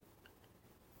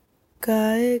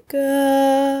Kaeka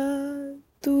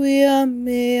tuia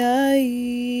meai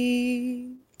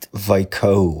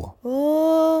Vaiko.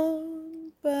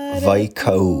 on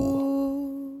Vaiko.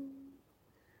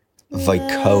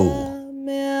 Vaiko.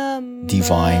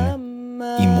 Divine,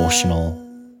 emotional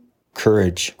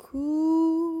courage. Kuyavama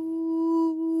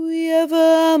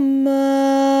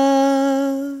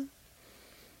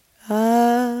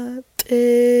Ateyama.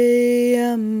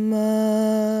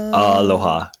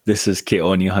 Aloha. This is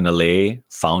Keoni Hanalei,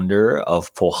 founder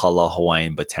of Pohala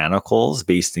Hawaiian Botanicals,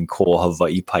 based in Ko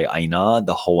Hawaii Pai'aina,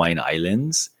 the Hawaiian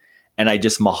Islands. And I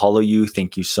just mahalo you.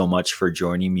 Thank you so much for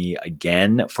joining me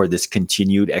again for this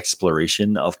continued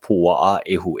exploration of Pua'a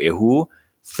Ehu Ehu,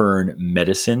 fern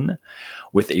medicine,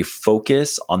 with a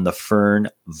focus on the fern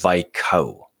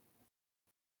Vaikau.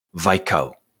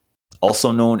 Vaikau,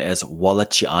 also known as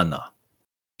Walachiana.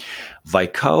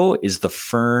 Vaikau is the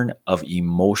fern of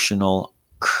emotional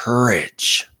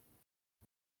courage.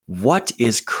 What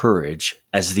is courage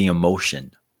as the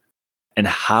emotion? And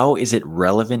how is it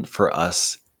relevant for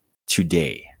us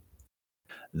today?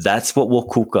 That's what we'll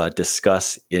kuka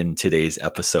discuss in today's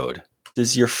episode. If this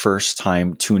is your first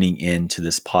time tuning in to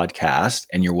this podcast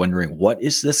and you're wondering, what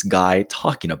is this guy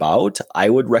talking about?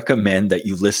 I would recommend that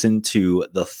you listen to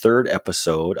the third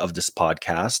episode of this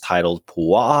podcast titled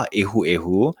Pua'a Ehu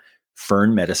Ehu,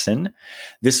 Fern Medicine.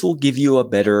 This will give you a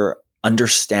better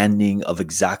understanding of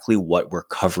exactly what we're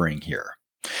covering here.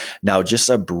 Now, just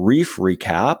a brief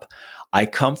recap. I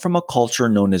come from a culture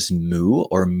known as Mu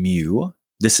or Mu.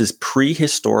 This is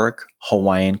prehistoric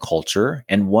Hawaiian culture,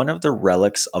 and one of the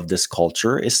relics of this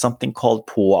culture is something called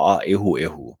Pua'a Ehu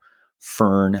Ehu,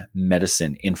 fern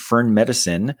medicine. In fern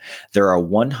medicine, there are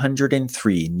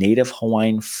 103 native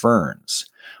Hawaiian ferns,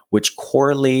 which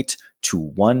correlate to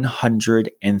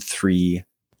 103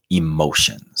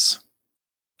 emotions.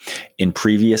 In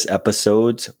previous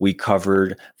episodes, we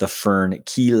covered the fern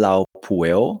Kilau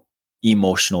Pueo,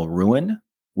 emotional ruin.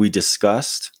 We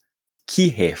discussed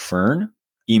Kihe fern,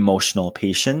 emotional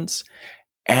patience.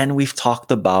 And we've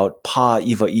talked about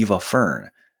Pa'iwa'iwa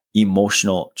fern,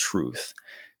 emotional truth.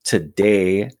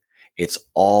 Today, it's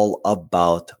all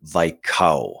about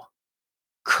Vaikau,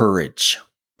 courage.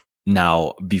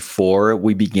 Now, before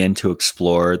we begin to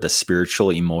explore the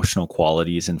spiritual, emotional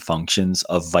qualities and functions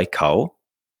of Vaikau,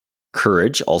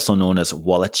 courage, also known as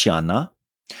Walachiana,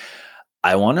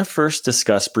 I want to first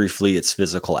discuss briefly its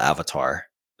physical avatar.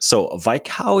 So,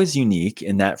 Vaikau is unique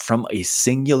in that from a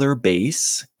singular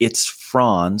base, its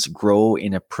fronds grow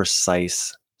in a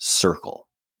precise circle.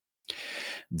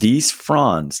 These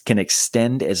fronds can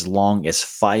extend as long as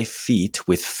 5 feet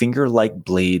with finger-like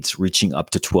blades reaching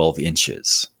up to 12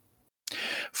 inches.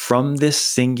 From this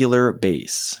singular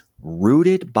base,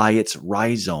 rooted by its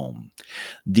rhizome,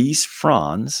 these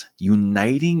fronds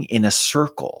uniting in a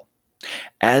circle.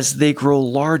 As they grow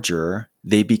larger,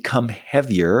 they become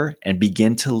heavier and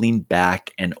begin to lean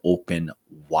back and open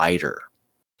wider.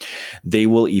 They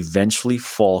will eventually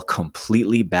fall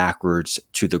completely backwards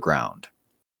to the ground.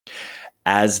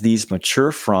 As these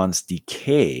mature fronds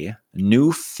decay,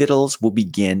 new fiddles will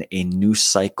begin a new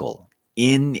cycle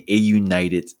in a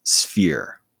united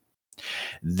sphere.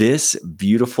 This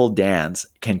beautiful dance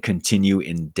can continue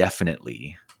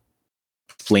indefinitely,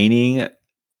 explaining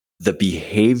the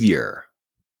behavior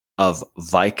of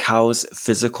Vaikau's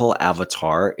physical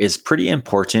avatar is pretty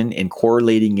important in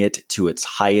correlating it to its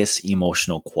highest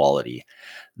emotional quality,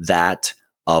 that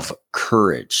of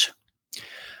courage.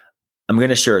 I'm going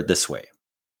to share it this way.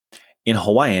 In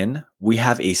Hawaiian, we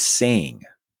have a saying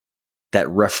that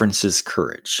references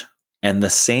courage. And the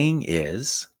saying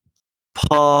is,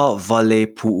 Pa vale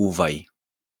pu'uvai.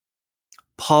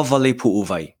 Pa vale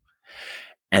pu'uvai.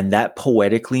 And that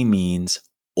poetically means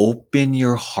open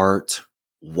your heart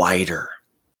wider.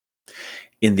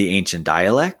 In the ancient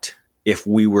dialect, if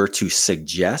we were to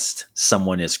suggest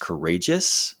someone is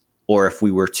courageous, or if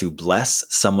we were to bless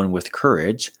someone with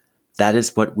courage, that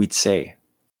is what we'd say.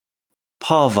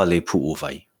 Pa vale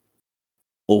pu'uvai.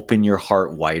 Open your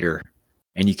heart wider.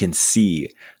 And you can see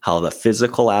how the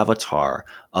physical avatar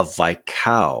of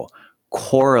Vaikau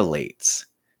correlates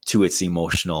to its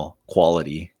emotional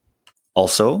quality.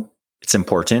 Also, it's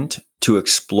important to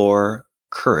explore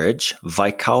courage,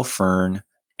 Vaikau fern,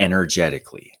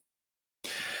 energetically.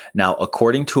 Now,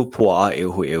 according to Pua'a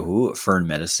Ehu Ehu fern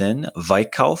medicine,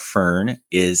 Vaikau fern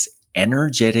is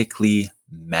energetically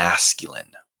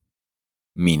masculine,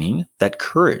 meaning that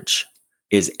courage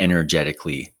is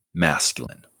energetically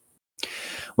masculine.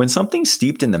 When something's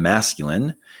steeped in the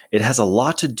masculine, it has a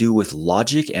lot to do with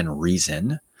logic and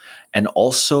reason, and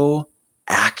also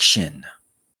action,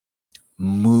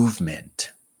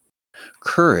 movement.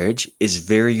 Courage is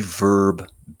very verb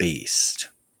based.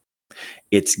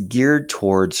 It's geared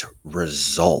towards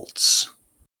results,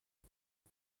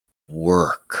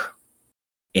 work,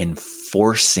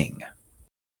 enforcing.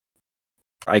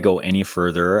 Before I go any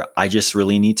further, I just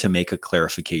really need to make a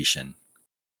clarification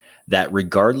that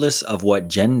regardless of what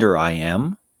gender I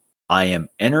am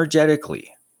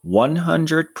energetically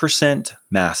 100%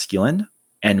 masculine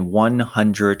and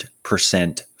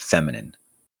 100% feminine.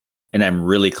 And I'm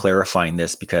really clarifying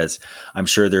this because I'm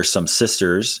sure there's some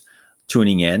sisters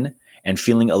tuning in and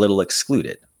feeling a little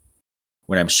excluded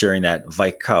when I'm sharing that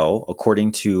Vaikau,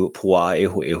 according to Pua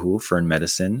Ehu Ehu Fern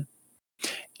Medicine,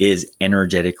 is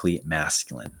energetically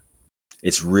masculine.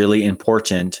 It's really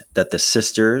important that the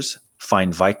sisters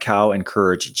find Vaikau and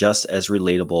courage just as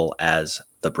relatable as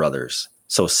the brothers.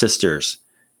 So sisters,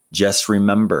 just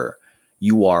remember,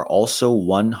 you are also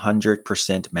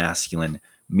 100% masculine,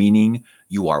 meaning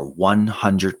you are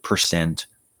 100%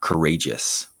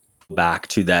 courageous. Back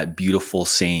to that beautiful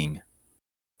saying,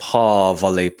 Pa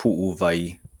vale pu'u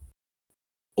vai.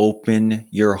 Open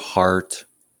your heart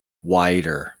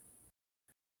wider.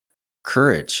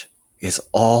 Courage is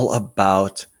all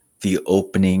about the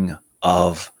opening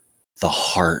of the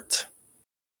heart.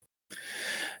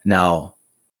 Now,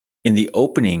 in the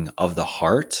opening of the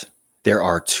heart, there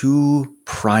are two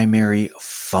primary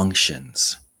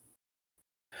functions.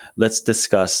 Let's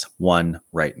discuss one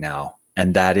right now,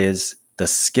 and that is the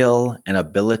skill and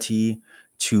ability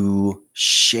to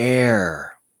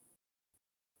share.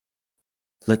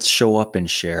 Let's show up and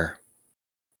share.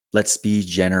 Let's be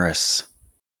generous.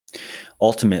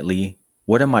 Ultimately,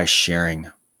 what am I sharing?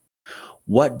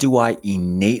 What do I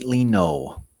innately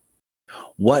know?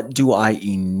 What do I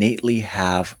innately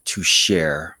have to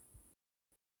share?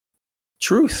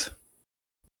 Truth.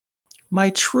 My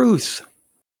truth.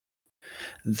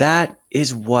 That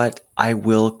is what I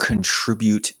will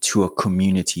contribute to a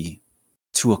community,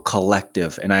 to a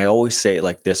collective. And I always say it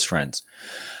like this, friends.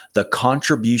 The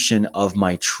contribution of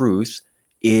my truth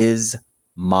is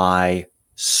my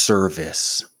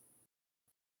service.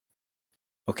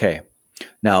 Okay.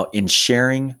 Now, in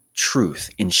sharing truth,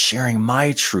 in sharing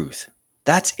my truth,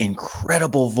 that's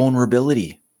incredible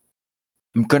vulnerability.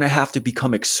 I'm going to have to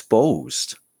become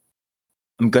exposed.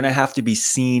 I'm going to have to be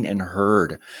seen and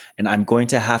heard, and I'm going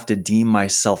to have to deem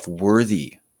myself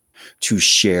worthy to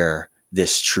share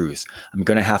this truth. I'm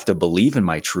going to have to believe in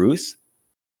my truth,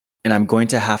 and I'm going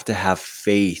to have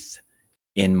faith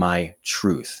in my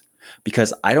truth,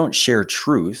 because I don't share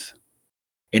truth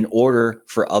in order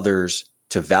for others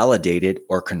to validate it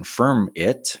or confirm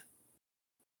it.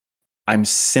 I'm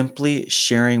simply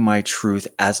sharing my truth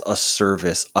as a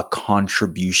service, a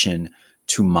contribution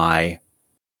to my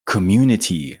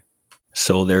community.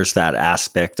 So there's that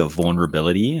aspect of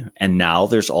vulnerability. And now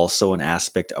there's also an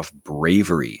aspect of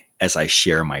bravery as I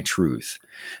share my truth,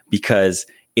 because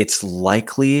it's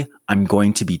likely I'm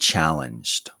going to be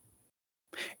challenged.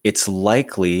 It's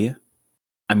likely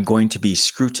I'm going to be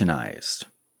scrutinized.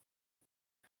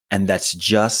 And that's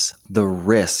just the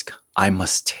risk I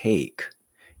must take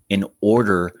in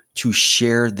order to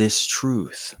share this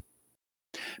truth.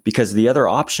 Because the other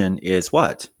option is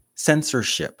what?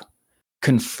 Censorship,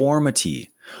 conformity.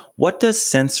 What does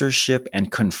censorship and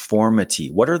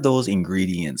conformity, what are those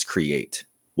ingredients create?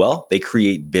 Well, they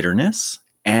create bitterness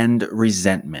and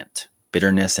resentment.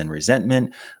 Bitterness and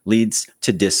resentment leads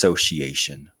to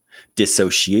dissociation.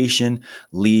 Dissociation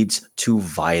leads to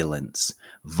violence.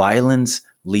 Violence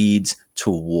leads to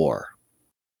war.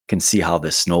 You can see how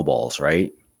this snowballs,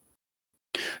 right?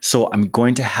 So I'm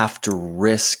going to have to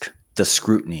risk the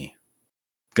scrutiny.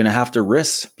 I'm going to have to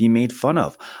risk being made fun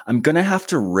of. I'm going to have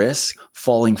to risk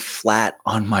falling flat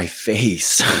on my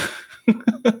face.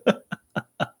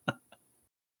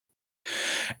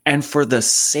 And for the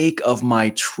sake of my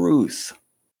truth,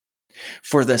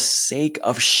 for the sake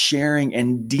of sharing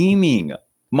and deeming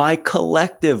my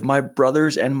collective, my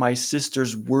brothers and my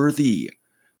sisters worthy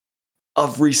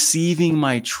of receiving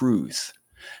my truth,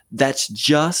 that's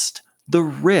just the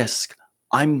risk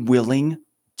I'm willing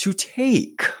to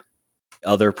take.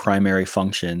 Other primary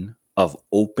function of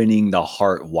opening the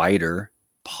heart wider,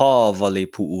 pa vale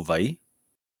pu'uvai,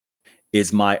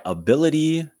 is my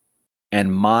ability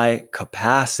and my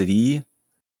capacity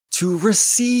to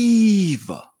receive.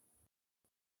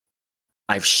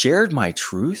 I've shared my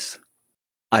truth.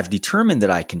 I've determined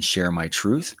that I can share my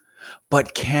truth,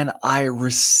 but can I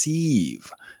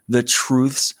receive the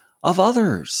truths of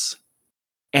others?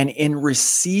 And in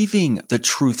receiving the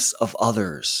truths of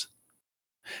others,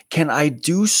 can I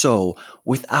do so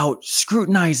without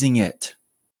scrutinizing it,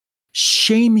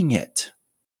 shaming it,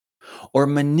 or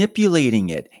manipulating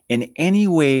it in any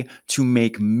way to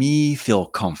make me feel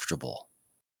comfortable?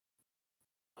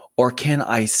 Or can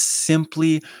I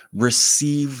simply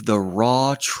receive the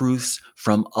raw truths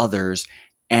from others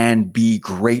and be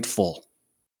grateful?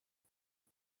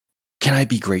 Can I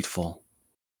be grateful?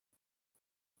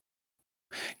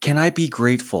 Can I be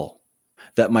grateful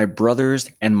that my brothers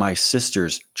and my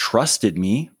sisters trusted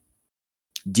me,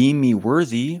 deemed me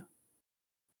worthy,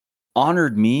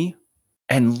 honored me,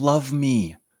 and loved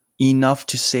me enough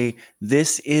to say,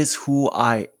 this is who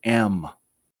I am.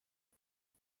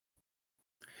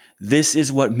 This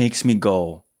is what makes me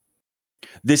go.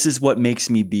 This is what makes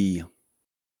me be.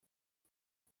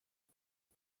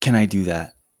 Can I do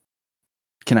that?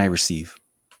 Can I receive?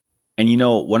 And you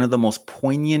know, one of the most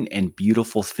poignant and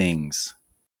beautiful things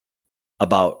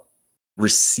about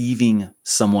receiving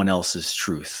someone else's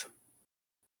truth,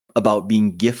 about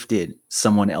being gifted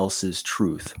someone else's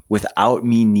truth without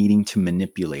me needing to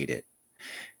manipulate it,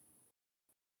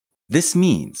 this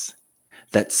means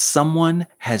that someone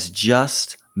has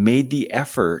just made the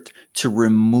effort to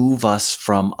remove us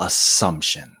from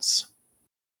assumptions.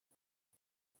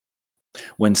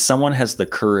 When someone has the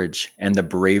courage and the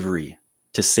bravery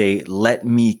to say, let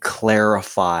me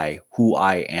clarify who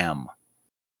I am,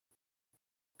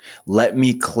 let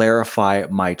me clarify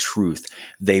my truth,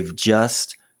 they've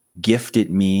just gifted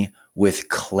me with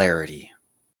clarity.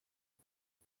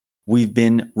 We've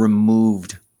been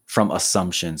removed from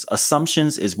assumptions.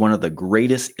 Assumptions is one of the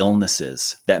greatest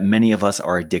illnesses that many of us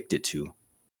are addicted to.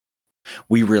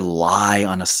 We rely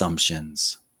on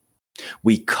assumptions.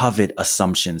 We covet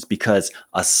assumptions because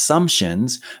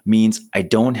assumptions means I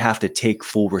don't have to take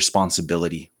full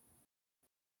responsibility.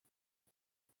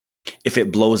 If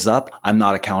it blows up, I'm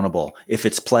not accountable. If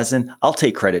it's pleasant, I'll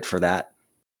take credit for that.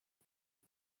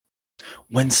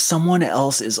 When someone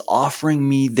else is offering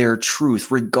me their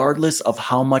truth, regardless of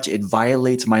how much it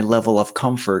violates my level of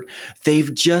comfort,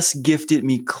 they've just gifted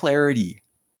me clarity.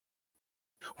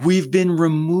 We've been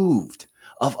removed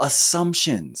of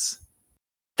assumptions.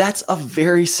 That's a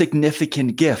very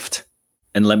significant gift.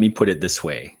 And let me put it this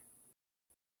way.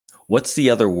 What's the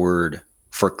other word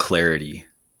for clarity?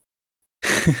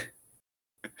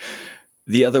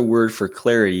 The other word for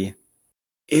clarity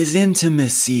is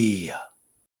intimacy.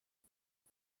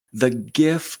 The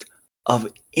gift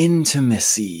of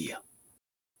intimacy.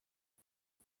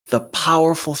 The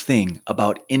powerful thing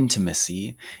about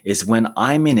intimacy is when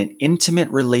I'm in an intimate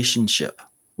relationship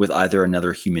with either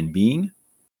another human being,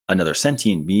 another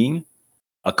sentient being,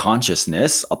 a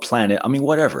consciousness, a planet,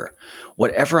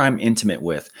 whatever I'm intimate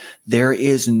with, there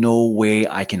is no way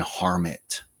I can harm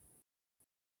it.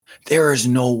 There is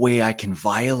no way I can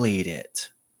violate it.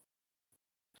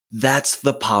 That's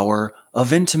the power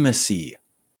of intimacy.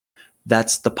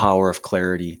 That's the power of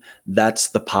clarity. That's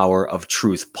the power of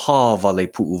truth. Pa vale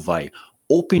pu'uvai.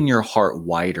 Open your heart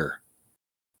wider.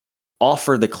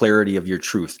 Offer the clarity of your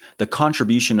truth. The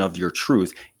contribution of your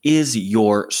truth is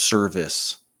your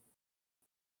service.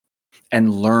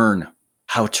 And learn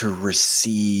how to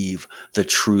receive the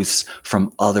truths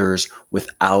from others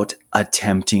without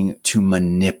attempting to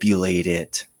manipulate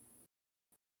it.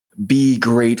 Be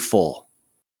grateful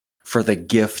for the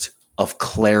gift of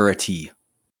clarity.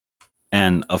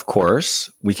 And of course,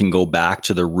 we can go back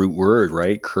to the root word,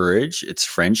 right? Courage. It's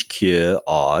French, cœur,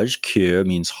 age. Cœur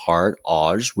means heart.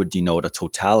 Age would denote a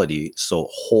totality, so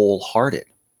wholehearted.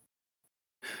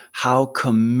 How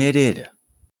committed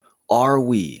are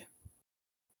we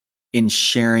in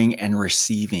sharing and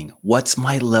receiving? What's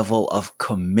my level of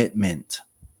commitment?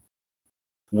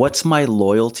 What's my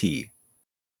loyalty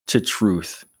to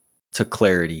truth, to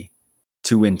clarity,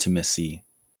 to intimacy?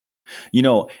 You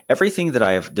know, everything that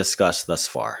I have discussed thus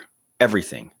far,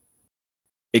 everything,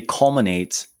 it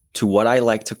culminates to what I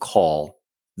like to call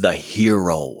the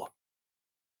hero.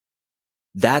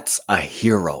 That's a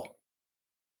hero.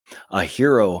 A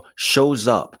hero shows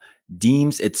up,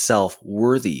 deems itself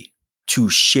worthy to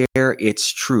share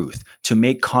its truth, to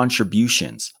make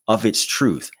contributions of its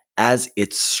truth as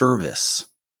its service.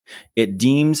 It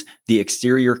deems the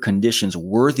exterior conditions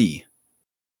worthy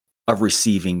of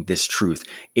receiving this truth.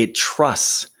 It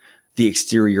trusts the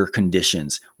exterior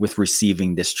conditions with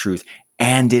receiving this truth,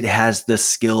 and it has the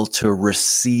skill to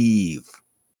receive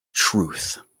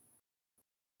truth,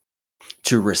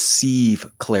 to receive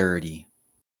clarity,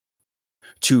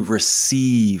 to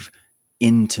receive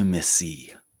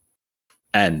intimacy.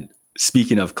 And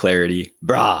speaking of clarity,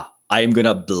 I am going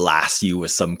to blast you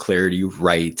with some clarity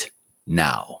right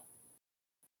now.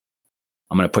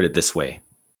 I'm going to put it this way.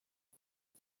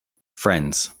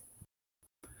 Friends,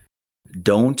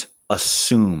 don't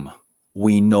assume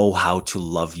we know how to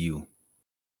love you.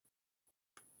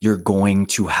 You're going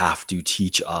to have to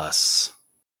teach us.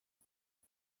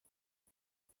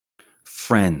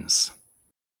 Friends,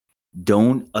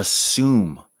 don't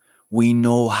assume we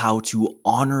know how to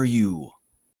honor you.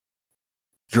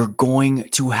 You're going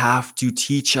to have to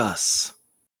teach us.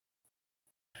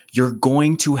 You're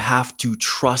going to have to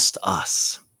trust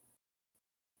us.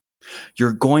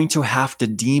 You're going to have to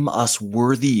deem us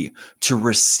worthy to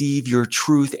receive your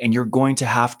truth, and you're going to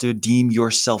have to deem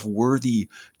yourself worthy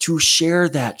to share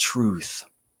that truth.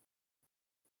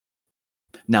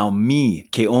 Now, me,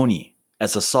 Keoni,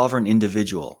 as a sovereign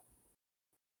individual,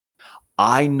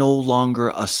 I no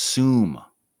longer assume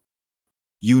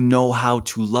you know how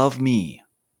to love me.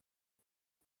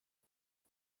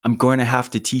 I'm going to have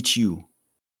to teach you,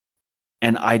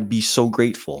 and I'd be so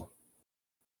grateful.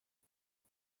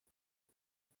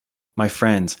 My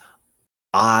friends,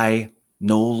 I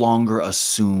no longer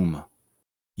assume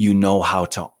you know how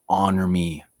to honor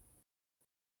me.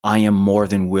 I am more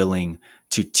than willing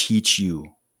to teach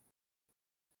you.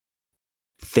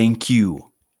 Thank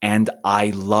you, and I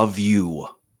love you.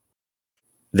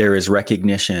 There is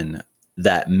recognition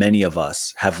that many of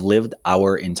us have lived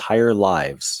our entire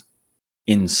lives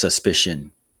in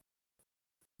suspicion,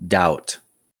 doubt,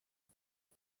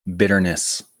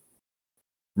 bitterness,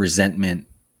 resentment,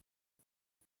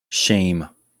 shame,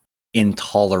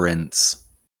 intolerance.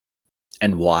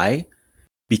 And why?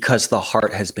 Because the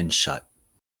heart has been shut.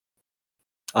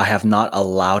 I have not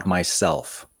allowed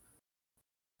myself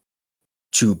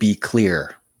to be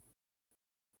clear.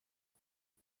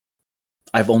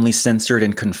 I've only censored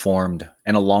and conformed,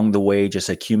 and along the way just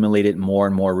accumulated more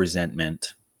and more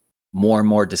resentment, more and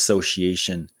more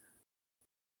dissociation.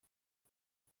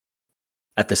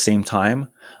 At the same time,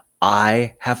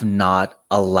 I have not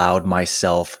allowed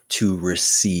myself to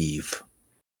receive.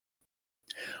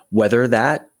 Whether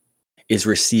that is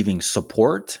receiving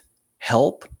support,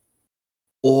 help,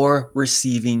 or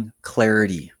receiving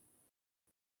clarity.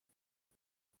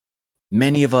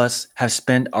 Many of us have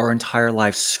spent our entire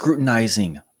lives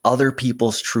scrutinizing other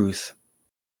people's truth,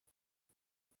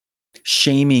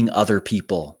 shaming other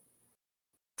people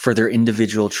for their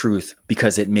individual truth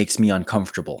because it makes me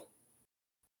uncomfortable.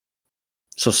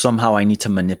 So somehow I need to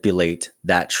manipulate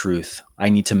that truth. I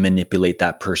need to manipulate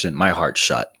that person. My heart's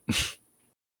shut.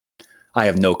 I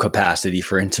have no capacity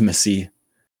for intimacy.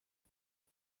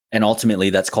 And ultimately,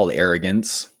 that's called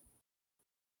arrogance.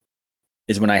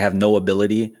 Is when I have no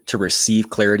ability to receive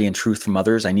clarity and truth from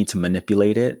others, I need to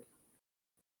manipulate it.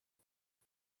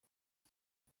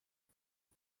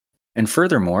 And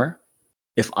furthermore,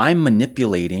 if I'm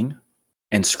manipulating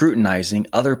and scrutinizing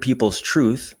other people's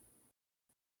truth,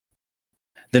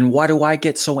 then why do I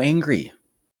get so angry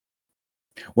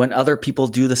when other people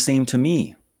do the same to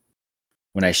me?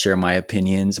 When I share my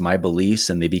opinions, my beliefs,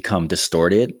 and they become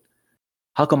distorted,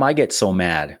 how come I get so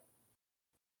mad?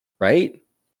 Right?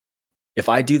 If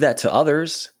I do that to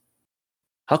others,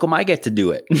 how come I get to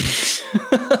do it?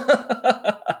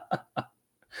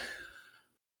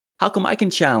 How come I can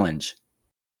challenge,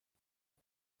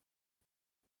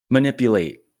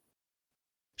 manipulate,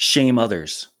 shame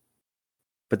others,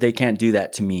 but they can't do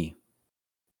that to me?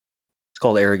 It's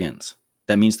called arrogance.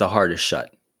 That means the heart is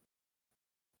shut.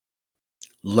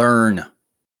 Learn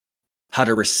how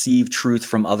to receive truth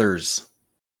from others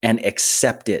and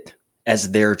accept it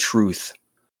as their truth.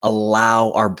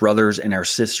 Allow our brothers and our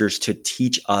sisters to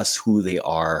teach us who they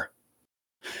are.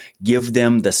 Give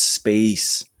them the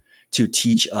space to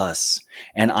teach us.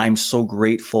 And I'm so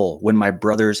grateful when my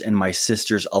brothers and my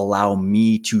sisters allow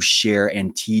me to share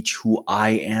and teach who I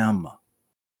am.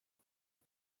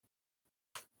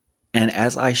 And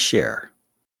as I share,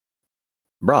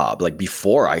 Rob, like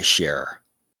before I share,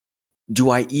 do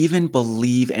I even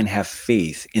believe and have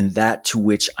faith in that to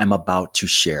which I'm about to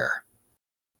share?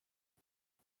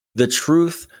 The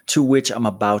truth to which I'm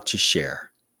about to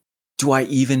share. Do I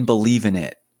even believe in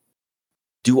it?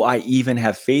 Do I even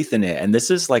have faith in it? And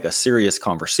this is like a serious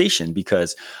conversation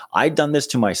because I'd done this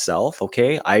to myself,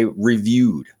 okay? I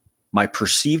reviewed my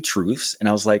perceived truths and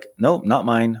I was like, nope, not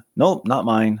mine. Nope, not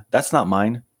mine. That's not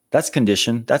mine. That's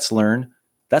conditioned. That's learned.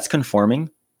 That's conforming.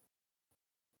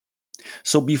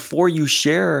 So before you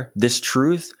share this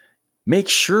truth, make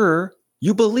sure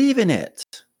you believe in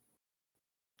it.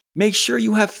 Make sure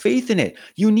you have faith in it.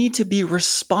 You need to be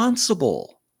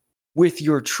responsible with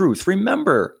your truth.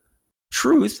 Remember,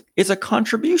 truth is a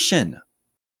contribution.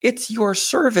 It's your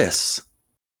service.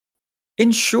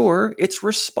 Ensure it's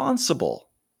responsible.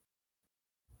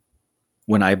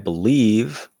 When I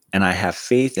believe and I have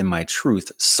faith in my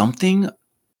truth, something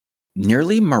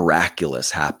nearly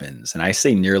miraculous happens. And I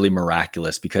say nearly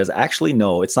miraculous because actually,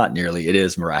 no, it's not nearly. It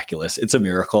is miraculous. It's a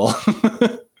miracle.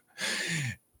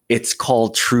 It's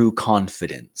called true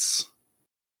confidence,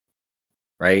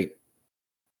 right?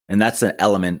 And that's an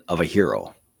element of a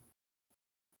hero,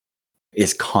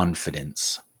 is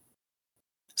confidence.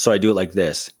 So I do it like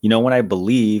this. When I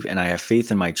believe and I have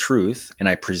faith in my truth and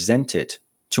I present it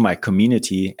to my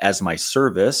community as my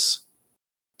service,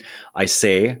 I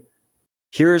say,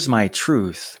 here's my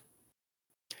truth.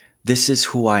 This is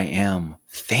who I am.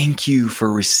 Thank you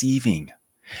for receiving.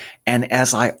 And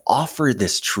as I offer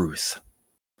this truth,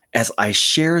 as I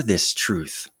share this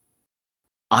truth,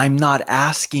 I'm not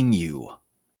asking you,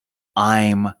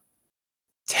 I'm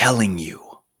telling you.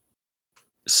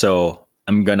 So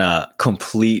I'm going to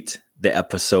complete the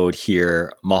episode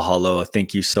here. Mahalo.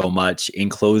 Thank you so much. In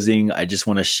closing, I just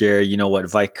want to share, what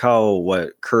Vaikau,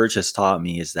 what courage has taught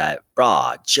me is that,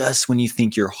 just when you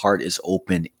think your heart is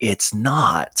open, it's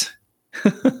not.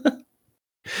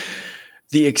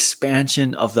 The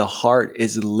expansion of the heart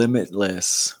is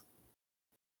limitless.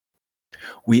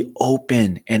 We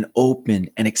open and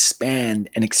expand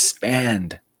and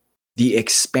expand. The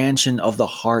expansion of the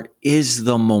heart is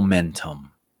the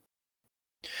momentum.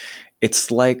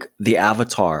 It's like the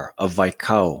avatar of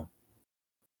Vaikau,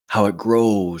 how it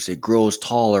grows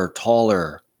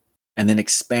taller, and then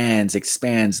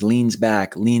expands, leans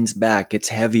back, gets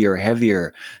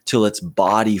heavier, till its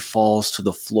body falls to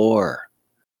the floor.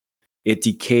 It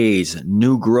decays,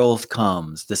 new growth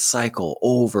comes, the cycle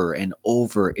over and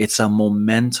over. It's a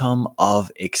momentum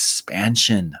of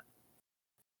expansion.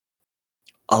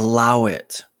 Allow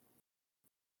it.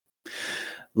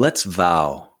 Let's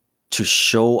vow to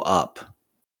show up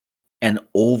and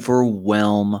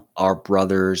overwhelm our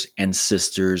brothers and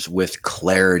sisters with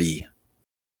clarity,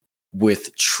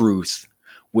 with truth,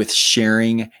 with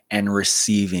sharing and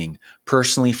receiving.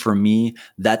 Personally, for me,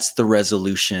 that's the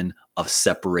resolution of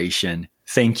separation.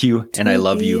 Thank you, and I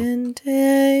love you.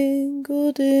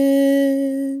 Entangled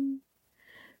in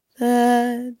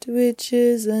that which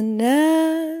is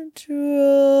unnatural.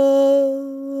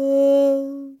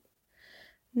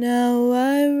 Now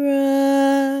I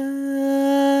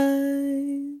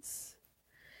rise,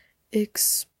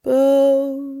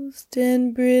 exposed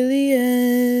and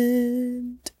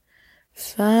brilliant,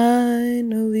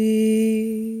 finally,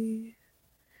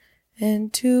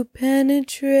 and to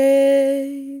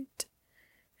penetrate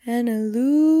an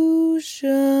illusion,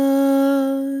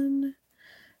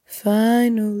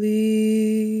 finally.